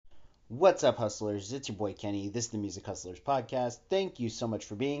What's up, hustlers? It's your boy Kenny. This is the Music Hustlers podcast. Thank you so much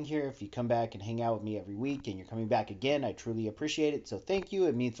for being here. If you come back and hang out with me every week and you're coming back again, I truly appreciate it. So thank you.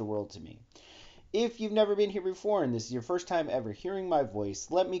 It means the world to me. If you've never been here before and this is your first time ever hearing my voice,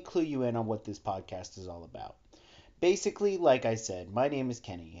 let me clue you in on what this podcast is all about. Basically, like I said, my name is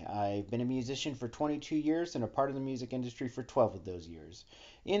Kenny. I've been a musician for 22 years and a part of the music industry for 12 of those years.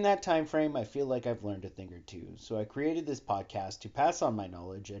 In that time frame, I feel like I've learned a thing or two, so I created this podcast to pass on my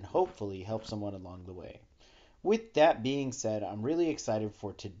knowledge and hopefully help someone along the way. With that being said, I'm really excited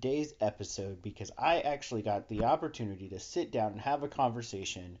for today's episode because I actually got the opportunity to sit down and have a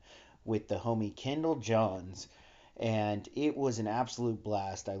conversation with the homie Kendall Johns, and it was an absolute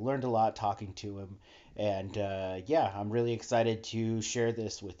blast. I learned a lot talking to him, and yeah, I'm really excited to share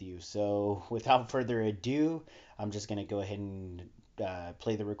this with you. So, without further ado, I'm just going to go ahead and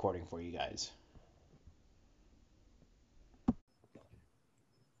play the recording for you guys.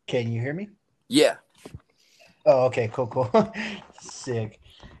 Can you hear me? Yeah, Oh, okay, cool. Sick.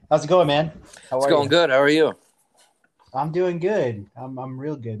 How's it going, man? How it's are going you? good. How are you? I'm doing good. I'm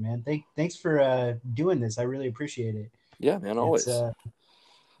real good, man. Thanks for doing this. I really appreciate it. Yeah, man, It's always.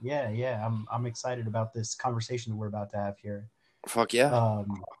 yeah. I'm excited about this conversation that we're about to have here. Fuck yeah.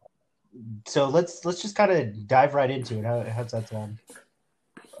 Um, so let's just kind of dive right into it. How's that sound?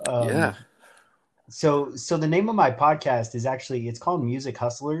 Yeah, Um, so the name of my podcast is actually it's called Music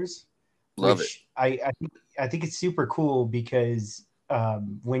Hustlers, love it. which I think it's super cool because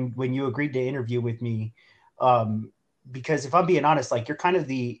when you agreed to interview with me, um, because if I'm being honest, like you're kind of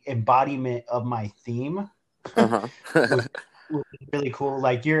the embodiment of my theme, Uh-huh. which, which is really cool.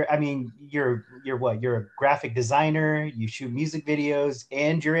 Like I mean, you're what? You're a graphic designer. You shoot music videos,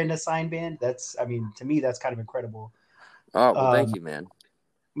 and you're in a sign band. That's I mean, to me, that's kind of incredible. Oh, well, thank Um, you, man.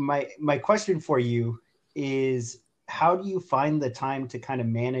 my question for you is how do you find the time to kind of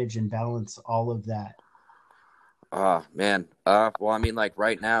manage and balance all of that? Oh, man. Well, I mean, like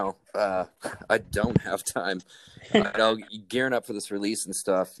right now, I don't have time. Gearing up for this release and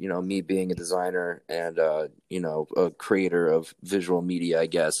stuff, me being a designer and, a creator of visual media, I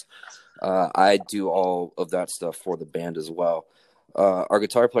guess, I do all of that stuff for the band as well. Our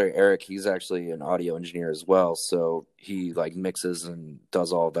guitar player Eric, he's actually an audio engineer as well, so he like mixes and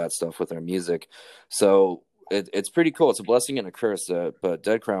does all of that stuff with our music. So it's pretty cool. It's a blessing and a curse. But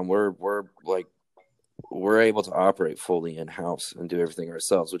Dead Crown, we're able to operate fully in house and do everything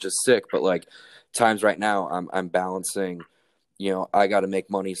ourselves, which is sick. But like times right now, I'm balancing. I got to make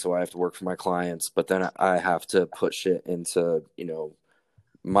money, so I have to work for my clients, but then I have to put shit into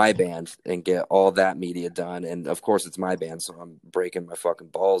my band and get all that media done. And of course, it's my band, so I'm breaking my fucking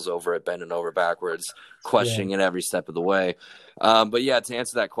balls over it, bending over backwards, Yeah. questioning it every step of the way. But yeah, to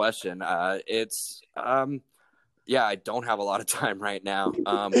answer that question, yeah, I don't have a lot of time right now.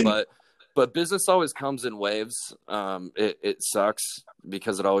 But business always comes in waves. It sucks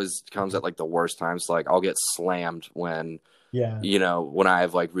because it always comes at like the worst times. Like I'll get slammed Yeah. when I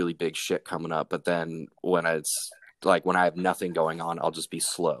have like really big shit coming up, but then when I have nothing going on, I'll just be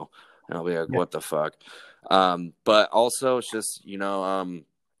slow and I'll be like, Yeah. what the fuck? But also it's just, I don't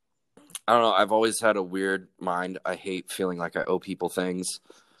know. I've always had a weird mind. I hate feeling like I owe people things.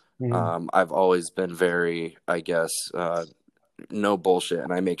 Mm. I've always been very, I guess, no bullshit.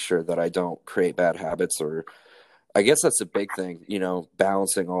 And I make sure that I don't create bad habits or I guess that's a big thing,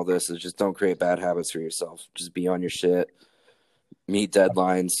 balancing all this is just don't create bad habits for yourself. Just be on your shit, meet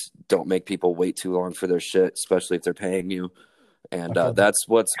deadlines, don't make people wait too long for their shit, especially if they're paying you. I And feel that. that's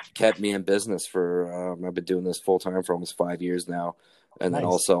what's kept me in business for, I've been doing this full time for almost 5 years now. And then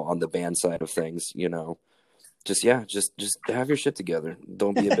Nice. also on the band side of things, just have your shit together.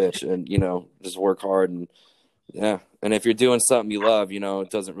 Don't be a bitch and, just work hard. And yeah. And if you're doing something you love, it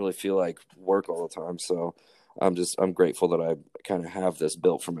doesn't really feel like work all the time. So I'm grateful that I kind of have this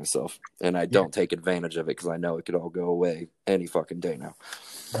built for myself and I Yeah, don't take advantage of it because I know it could all go away any fucking day now.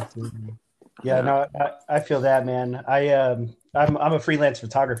 absolutely. Yeah, Yeah. no, I feel that, man. I'm a freelance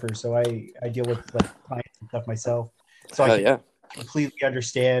photographer, so I deal with like clients and stuff myself. So I Hell can yeah. completely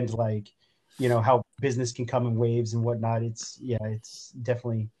understand like, how business can come in waves and whatnot. It's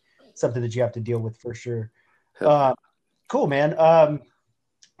definitely something that you have to deal with for sure. Hell yeah. Uh, cool, man.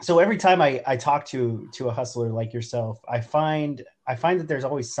 So every time I talk to a hustler like yourself, I find that there's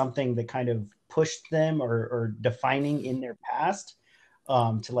always something that kind of pushed them or defining in their past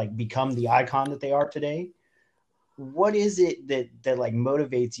to like become the icon that they are today. What is it that like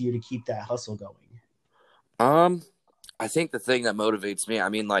motivates you to keep that hustle going? Um, I think the thing that motivates me, I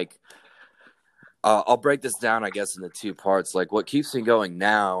mean, like, I'll break this down, I guess, into two parts. Like, what keeps me going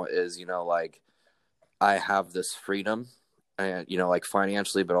now is, like, I have this freedom and like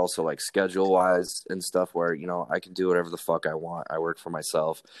financially, but also like schedule wise and stuff, where I can do whatever the fuck I want. I work for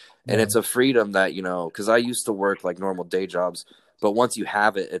myself, and Right. it's a freedom that because I used to work like normal day jobs, but once you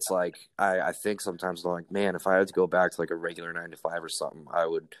have it, it's like I think sometimes I'm like, man, if I had to go back to like a regular 9 to 5 or something, I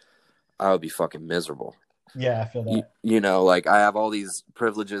would be fucking miserable. Yeah, I feel that. Like I have all these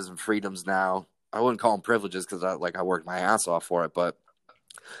privileges and freedoms now. I wouldn't call them privileges because I worked my ass off for it, but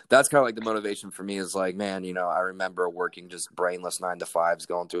that's kind of like the motivation for me is like, man, I remember working just brainless 9 to 5s,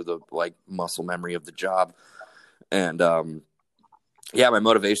 going through the like muscle memory of the job. And, yeah, my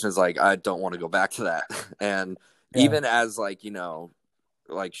motivation is like, I don't want to go back to that. And even as like,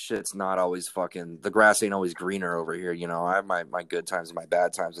 like shit's not always fucking, the grass ain't always greener over here. I have my good times and my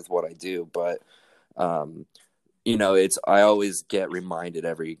bad times with what I do, but, I always get reminded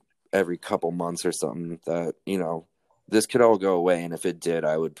every couple months or something that, this could all go away. And if it did,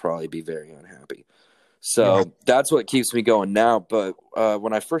 I would probably be very unhappy. So that's what keeps me going now. But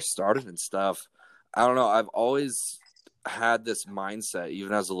when I first started and stuff, I don't know. I've always had this mindset,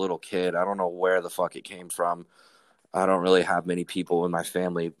 even as a little kid. I don't know where the fuck it came from. I don't really have many people in my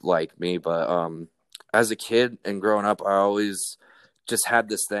family like me. But as a kid and growing up, I always just had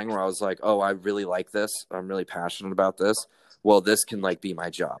this thing where I was like, oh, I really like this. I'm really passionate about this. Well, this can like be my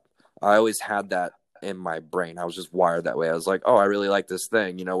job. I always had that in my brain. I was just wired that way. I was like, oh, I really like this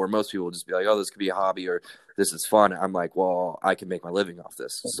thing, where most people would just be like, oh, this could be a hobby or this is fun. I'm like, well, I can make my living off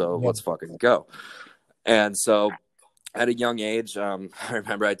this. So let's fucking go. And so at a young age, I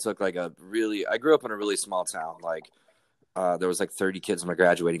remember I took I grew up in a really small town. Like there was like 30 kids in my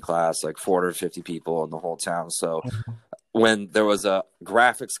graduating class, like 450 people in the whole town. So when there was a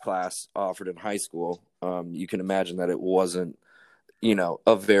graphics class offered in high school, you can imagine that it wasn't,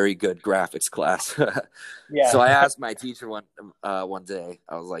 a very good graphics class. So I asked my teacher one day,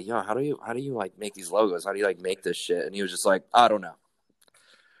 I was like, how do you like make these logos? How do you like make this shit? And he was just like, I don't know.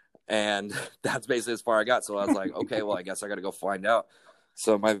 And that's basically as far I got. So I was like, okay, well, I guess I got to go find out.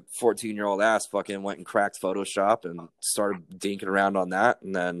 So my 14-year-old ass fucking went and cracked Photoshop and started dinking around on that.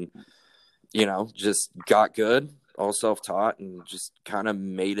 And then, just got good, all self-taught, and just kind of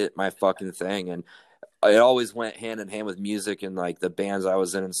made it my fucking thing. And it always went hand in hand with music and like the bands I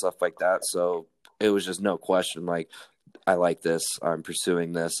was in and stuff like that. So it was just no question. Like, I like this, I'm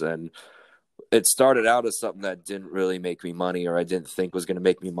pursuing this. And it started out as something that didn't really make me money, or I didn't think was going to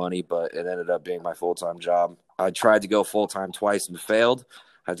make me money, but it ended up being my full-time job. I tried to go full-time twice and failed.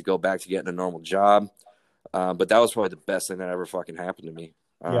 I had to go back to getting a normal job. But that was probably the best thing that ever fucking happened to me.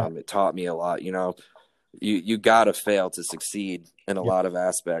 It taught me a lot, you gotta fail to succeed in a lot of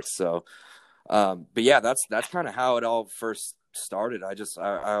aspects. So, but yeah, that's kind of how it all first started. I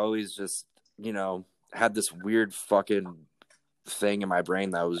always just, had this weird fucking thing in my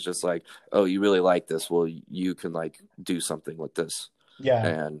brain that was just like, oh, you really like this, well, you can like do something with this.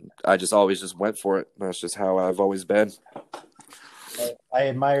 And I just always just went for it. That's just how I've always been. I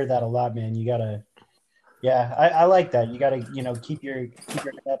admire that a lot, man. You gotta I like that. You gotta keep your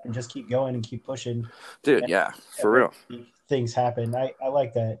head up and just keep going and keep pushing, dude. And For real, things happen. I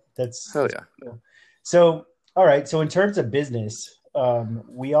like that. That's hell yeah. Cool. So all right, so in terms of business,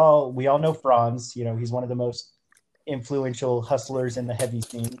 we all know Franz. He's one of the most influential hustlers in the heavy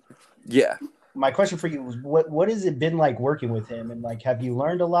scene. My question for you was, what has it been like working with him, and like, have you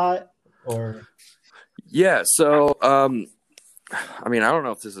learned a lot? Or so I mean, I don't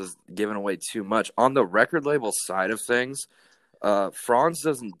know if this is giving away too much on the record label side of things. Franz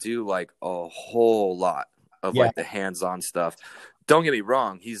doesn't do like a whole lot of like the hands-on stuff. Don't get me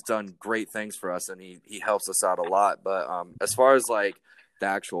wrong, he's done great things for us and he helps us out a lot, but as far as like the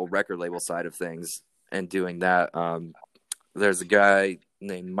actual record label side of things and doing that, there's a guy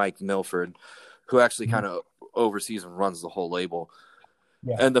named Mike Milford who actually kind of oversees and runs the whole label.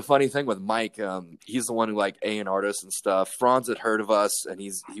 And the funny thing with Mike, he's the one who like A&R'd us and stuff. Franz had heard of us and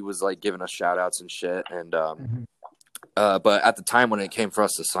he was like giving us shout outs and shit. And but at the time when it came for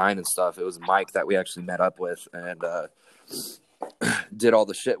us to sign and stuff, it was Mike that we actually met up with and did all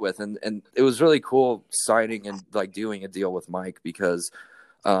the shit with. And it was really cool signing and like doing a deal with Mike because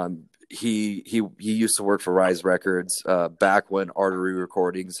he used to work for Rise Records back when Artery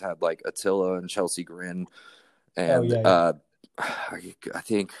Recordings had like Attila and Chelsea Grin and I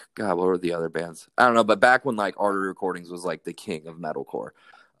think, God, what were the other bands? I don't know, but back when like Artery Recordings was like the king of metalcore,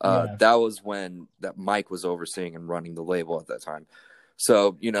 that was when that Mike was overseeing and running the label at that time.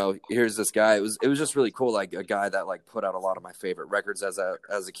 So here's this guy. It was just really cool, like a guy that like put out a lot of my favorite records as a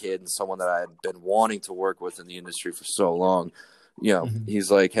kid, and someone that I had been wanting to work with in the industry for so long. He's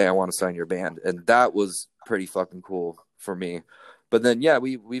like, hey, I want to sign your band, and that was pretty fucking cool for me But then, yeah,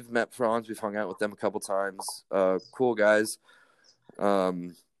 we've met Franz. We've hung out with them a couple times. Cool guys.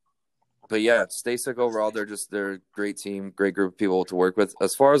 But yeah, Stay Sick overall, they're a great team, great group of people to work with.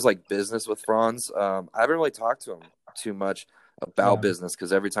 As far as like business with Franz, I haven't really talked to him too much about business,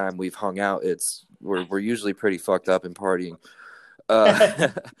 because every time we've hung out, we're usually pretty fucked up and partying.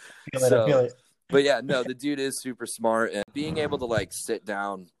 I feel it. But yeah, no, the dude is super smart, and being able to like sit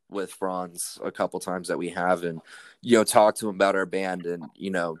down with Franz a couple times that we have, and talk to him about our band, and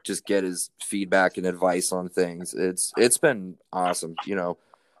just get his feedback and advice on things. It's been awesome.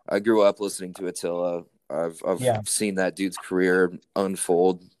 I grew up listening to Attila. I've seen that dude's career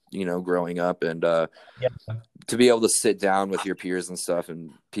unfold, growing up, and to be able to sit down with your peers and stuff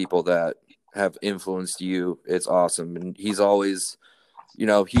and people that have influenced you, it's awesome. And he's always,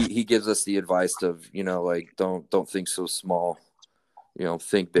 he gives us the advice of, like, don't think so small,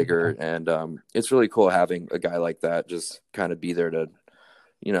 think bigger. And it's really cool having a guy like that just kind of be there to,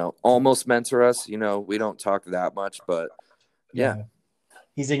 almost mentor us. We don't talk that much, but yeah.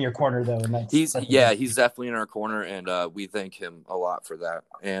 He's in your corner though, and he's definitely in our corner, and we thank him a lot for that.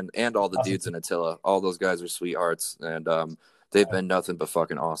 And all the dudes in Attila, all those guys are sweethearts, and they've been nothing but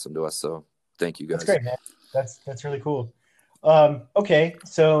fucking awesome to us. So thank you guys. That's great, man. That's really cool. Okay,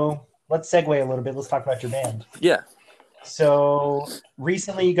 so let's segue a little bit. Let's talk about your band. Yeah. So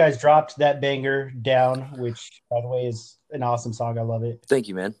recently, you guys dropped that banger "Down," which, by the way, is an awesome song. I love it. Thank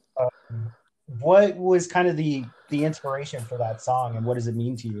you, man. What was kind of the inspiration for that song, and what does it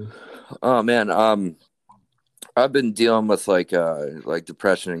mean to you? Oh man, I've been dealing with like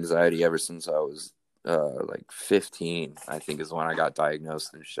depression, anxiety ever since I was like 15. I think is when I got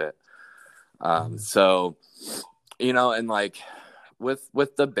diagnosed and shit. So and like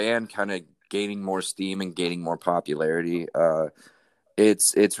with the band kind of gaining more steam and gaining more popularity,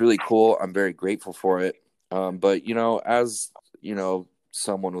 it's really cool. I'm very grateful for it. But as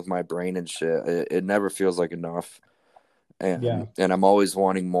someone with my brain and shit, it never feels like enough, and I'm always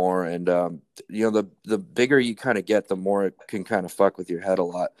wanting more. And the bigger you kind of get, the more it can kind of fuck with your head a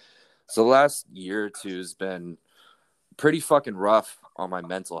lot. So the last year or two has been pretty fucking rough on my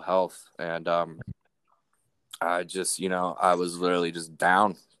mental health, and I just I was literally just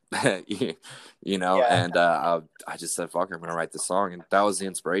down. And I just said, fuck, I'm gonna write this song, and that was the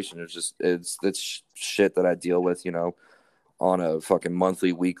inspiration. It's shit that I deal with on a fucking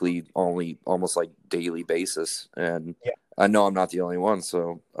monthly, weekly, almost like daily basis. And I know I'm not the only one,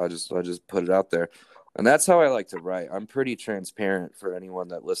 so I just put it out there. And that's how I like to write. I'm pretty transparent for anyone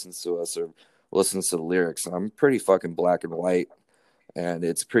that listens to us or listens to the lyrics. I'm pretty fucking black and white, and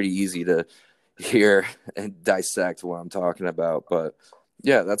it's pretty easy to hear and dissect what I'm talking about. But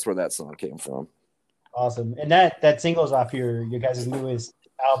yeah, that's where that song came from. Awesome. And that single's off your guys' newest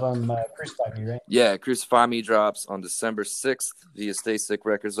album, Crucify Me, right? Yeah, Crucify Me drops on December 6th via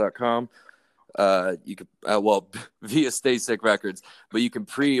StaySickRecords.com. You can via Stay Sick Records, but you can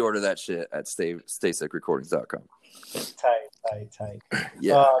pre-order that shit at StaySickRecordings.com. Tight.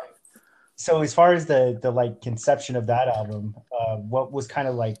 Yeah. So as far as the like conception of that album, what was kind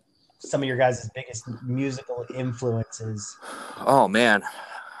of like some of your guys' biggest musical influences? Oh man.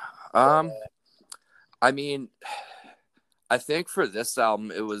 I mean, I think for this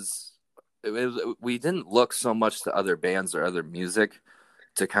album, we didn't look so much to other bands or other music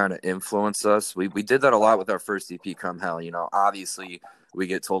to kind of influence us. We did that a lot with our first EP, Come Hell. Obviously we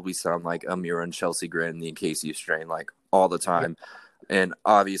get told we sound like Amira and Chelsea Grin, the Casey Strain, like all the time. And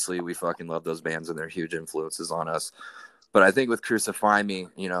obviously we fucking love those bands and they're huge influences on us. But I think with Crucify Me,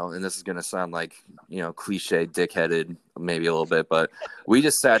 and this is going to sound like, cliche, dickheaded, maybe a little bit, but we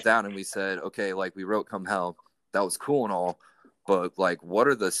just sat down and we said, okay, like we wrote Come Hell. That was cool and all, but like, what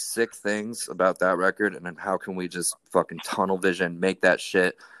are the sick things about that record? And then how can we just fucking tunnel vision, make that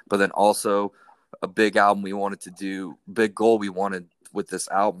shit? But then also a big album we wanted to do, big goal we wanted with this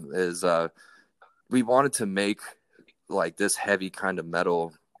album is we wanted to make like this heavy kind of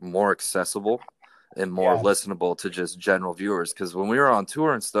metal more accessible and more listenable to just general viewers. Because when we were on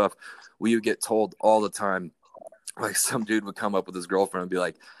tour and stuff, we would get told all the time, like some dude would come up with his girlfriend and be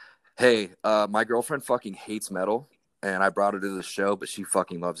like, hey, my girlfriend fucking hates metal, and I brought her to the show, but she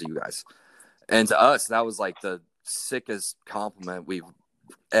fucking loves you guys. And to us, that was like the sickest compliment we've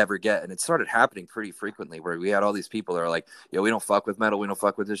ever get. And it started happening pretty frequently where we had all these people that are like, we don't fuck with metal, we don't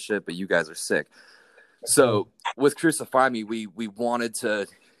fuck with this shit, but you guys are sick. So with Crucify Me, we wanted to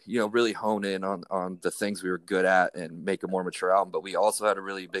really hone in on the things we were good at and make a more mature album. But we also had a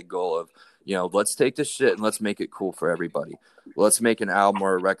really big goal of, let's take this shit and let's make it cool for everybody. Let's make an album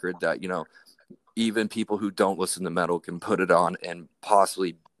or a record that, even people who don't listen to metal can put it on and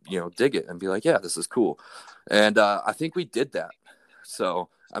possibly, dig it and be like, yeah, this is cool. And I think we did that. So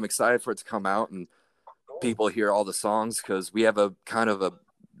I'm excited for it to come out and Cool. people hear all the songs because we have a kind of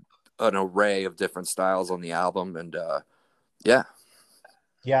an array of different styles on the album. And yeah,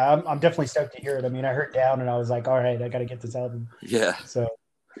 Yeah, I'm definitely stoked to hear it. I mean, I heard Down and I was like, all right, I got to get this album. yeah, So,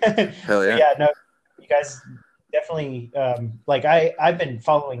 hell so yeah. yeah, no, you guys definitely like I've been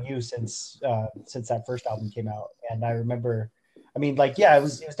following you since that first album came out, and I remember, I mean, like yeah, it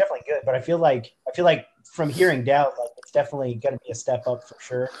was definitely good, but I feel like from hearing Down, like it's definitely going to be a step up for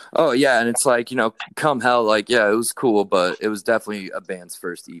sure. Oh yeah, and it's like, come hell, like yeah, it was cool, but it was definitely a band's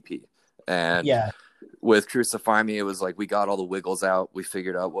first EP. And Yeah, with Crucify Me, it was like we got all the wiggles out, we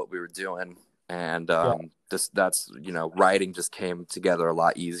figured out what we were doing, and yeah, that's writing just came together a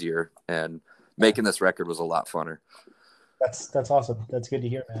lot easier, and yeah. making this record was a lot funner. That's awesome. That's good to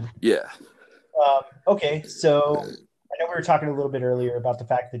hear, man. Yeah, Okay, so I know we were talking a little bit earlier about the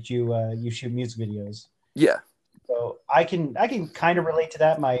fact that you shoot music videos. yeah, So I can kind of relate to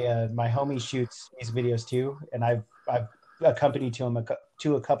that. My homie shoots music videos too, and I've accompanied to him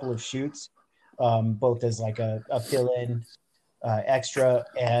to a couple of shoots, both as like a fill in extra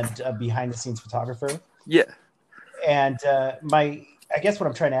and a behind the scenes photographer. yeah. And my I guess what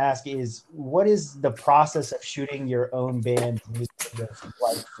I'm trying to ask is, what is the process of shooting your own band music videos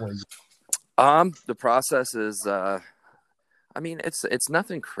like for you? The process is I mean, it's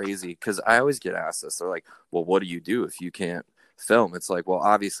nothing crazy because I always get asked this. They're like, "Well, what do you do if you can't film?" It's like, well,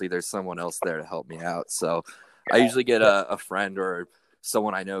 obviously there's someone else there to help me out. So I usually get Yeah, a friend or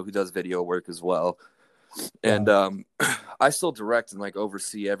someone I know who does video work as well. yeah, And I still direct and like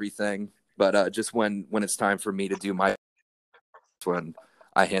oversee everything, but just when it's time for me to do my, when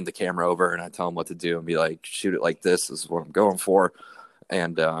I hand the camera over and I tell them what to do and be like, shoot it like this is what I'm going for.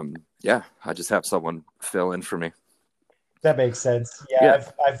 And yeah, I just have someone fill in for me. that makes sense. Yeah, Yeah.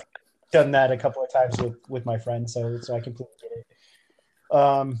 I've done that a couple of times with my friends, so I completely get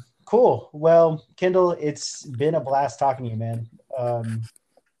it. Cool. Well, Kendall, it's been a blast talking to you, man.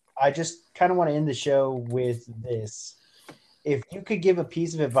 I just kind of want to end the show with this. If you could give a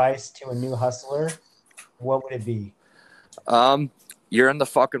piece of advice to a new hustler, what would it be? Um, you're in the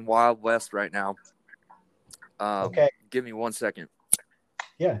fucking Wild West right now. Okay. Give me 1 second.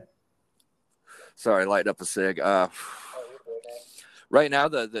 Yeah. Sorry, light up a cig. Oh, you're good, man. Right now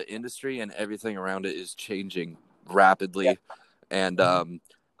the industry and everything around it is changing Yeah. rapidly, and Mhm.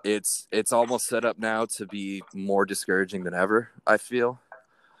 it's almost set up now to be more discouraging than ever, I feel.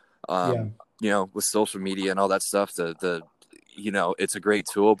 Yeah. With social media and all that stuff, the it's a great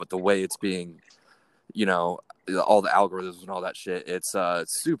tool, but the way it's being, you know, all the algorithms and all that shit, it's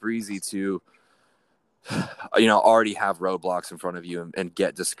super easy to already have roadblocks in front of you and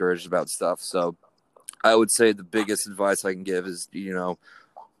get discouraged about stuff. So I would say the biggest advice I can give is,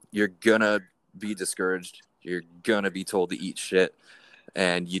 you're gonna be discouraged. You're gonna be told to eat shit,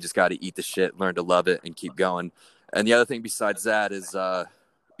 and you just got to eat the shit, learn to love it, and keep going. And the other thing besides that is,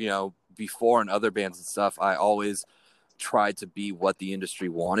 before in other bands and stuff, I always tried to be what the industry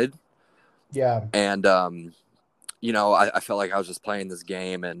wanted, Yeah. and I felt like I was just playing this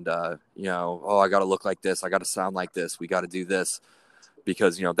game, and oh, I got to look like this, I got to sound like this, we got to do this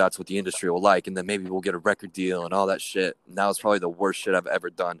because that's what the industry will like, and then maybe we'll get a record deal and all that shit. And that was probably the worst shit I've ever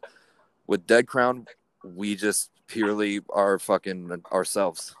done. With Dead Crown, we just purely are fucking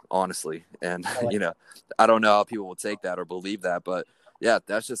ourselves, honestly. And I like I don't know how people will take that or believe that, but yeah,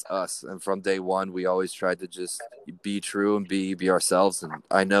 that's just us. And from day one, we always tried to just be true and be ourselves. And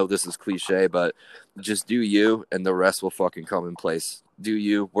I know this is cliche, but just do you, and the rest will fucking come in place. Do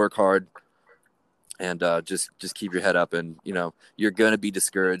you, work hard, and just keep your head up. And you're gonna be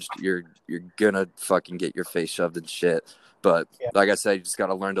discouraged. You're gonna fucking get your face shoved in shit. But yeah. like I said, you just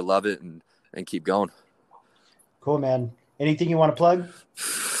gotta learn to love it and keep going. Cool, man. Anything you want to plug?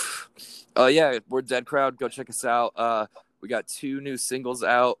 Yeah, we're Dead Crowd. Go check us out. We got 2 new singles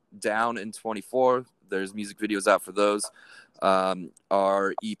out, Down and 24. There's music videos out for those.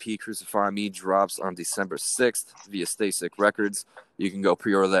 Our EP Crucify Me drops on December 6th via Stasic Records. You can go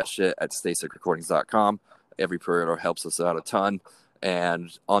pre-order that shit at StasicRecordings.com. Every pre-order helps us out a ton.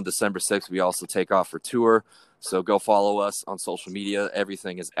 And on December 6th, we also take off for tour. So go follow us on social media.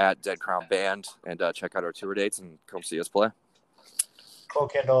 Everything is at Dead Crown Band. And check out our tour dates and come see us play. Cool,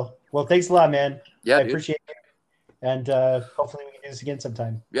 Kendall. Well, thanks a lot, man. Yeah, I dude. appreciate it. And hopefully we can do this again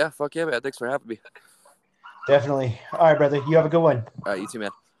sometime. Yeah, fuck yeah, man. Thanks for having me. Definitely. All right, brother. You have a good one. All right, you too, man.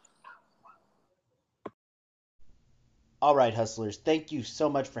 All right, hustlers, thank you so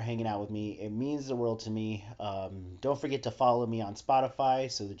much for hanging out with me. It means the world to me. Don't forget to follow me on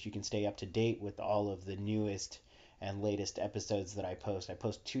Spotify so that you can stay up to date with all of the newest and latest episodes that I post. I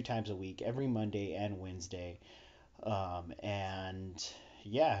post 2 times a week, every Monday and Wednesday. And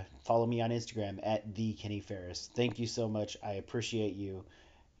yeah, follow me on Instagram at the Kenny Ferris. Thank you so much. I appreciate you.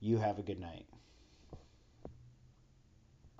 You have a good night.